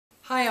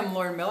Hi, I'm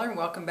Lauren Miller and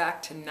welcome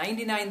back to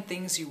 99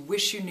 Things You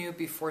Wish You Knew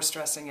Before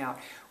Stressing Out.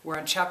 We're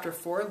on Chapter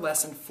 4,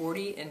 Lesson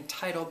 40,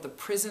 entitled The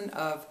Prison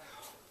of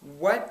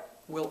What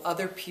Will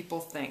Other People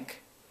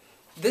Think?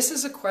 This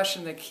is a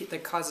question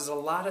that causes a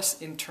lot of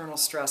internal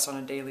stress on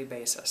a daily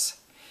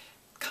basis.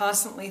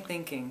 Constantly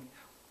thinking,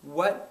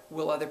 what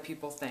will other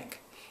people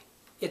think?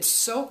 It's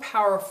so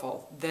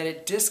powerful that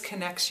it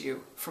disconnects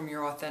you from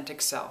your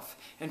authentic self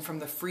and from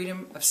the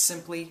freedom of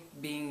simply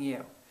being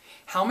you.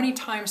 How many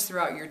times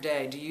throughout your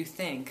day do you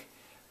think,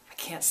 I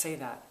can't say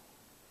that.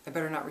 I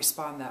better not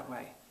respond that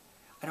way.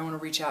 I don't want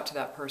to reach out to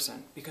that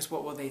person because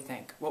what will they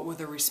think? What will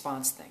their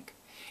response think?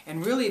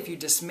 And really, if you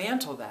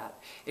dismantle that,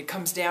 it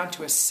comes down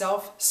to a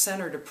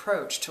self-centered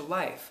approach to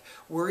life,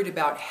 worried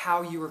about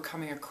how you are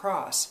coming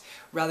across,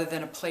 rather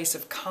than a place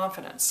of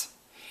confidence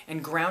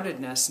and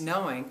groundedness,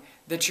 knowing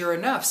that you're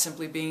enough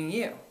simply being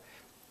you.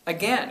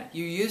 Again,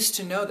 you used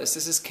to know this.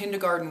 This is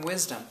kindergarten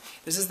wisdom.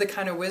 This is the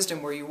kind of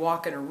wisdom where you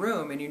walk in a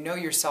room and you know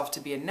yourself to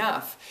be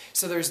enough,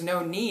 so there's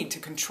no need to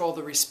control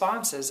the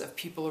responses of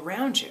people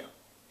around you.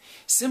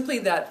 Simply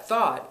that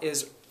thought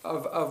is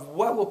of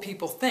what will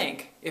people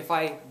think if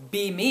I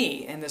be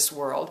me in this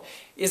world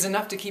is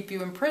enough to keep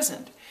you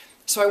imprisoned.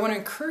 So I want to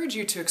encourage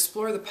you to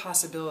explore the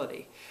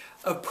possibility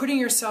of putting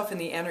yourself in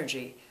the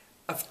energy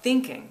of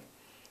thinking,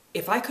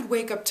 if I could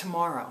wake up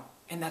tomorrow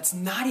and that's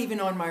not even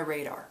on my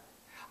radar,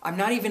 I'm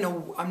not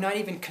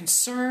even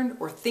concerned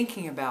or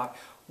thinking about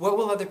what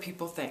will other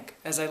people think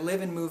as I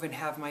live and move and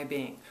have my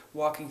being,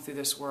 walking through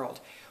this world.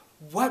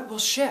 What will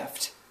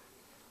shift?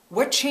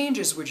 What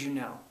changes would you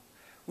know?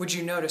 Would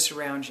you notice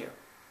around you?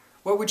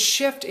 What would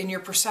shift in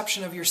your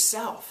perception of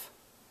yourself?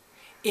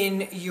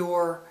 In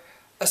your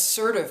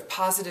assertive,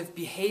 positive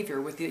behavior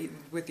with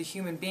the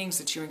human beings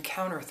that you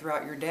encounter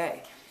throughout your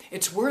day?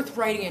 It's worth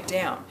writing it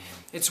down.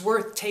 It's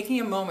worth taking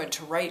a moment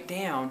to write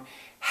down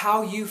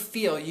how you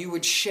feel you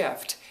would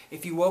shift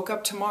if you woke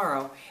up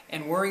tomorrow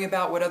and worrying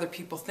about what other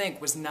people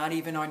think was not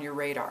even on your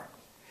radar.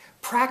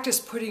 Practice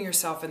putting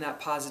yourself in that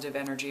positive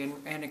energy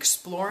and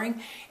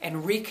exploring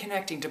and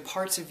reconnecting to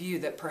parts of you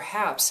that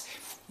perhaps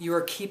you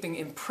are keeping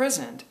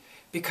imprisoned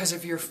because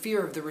of your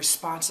fear of the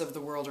response of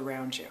the world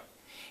around you.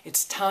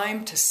 It's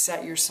time to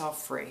set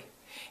yourself free.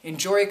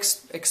 Enjoy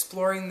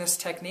exploring this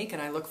technique,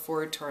 and I look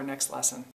forward to our next lesson.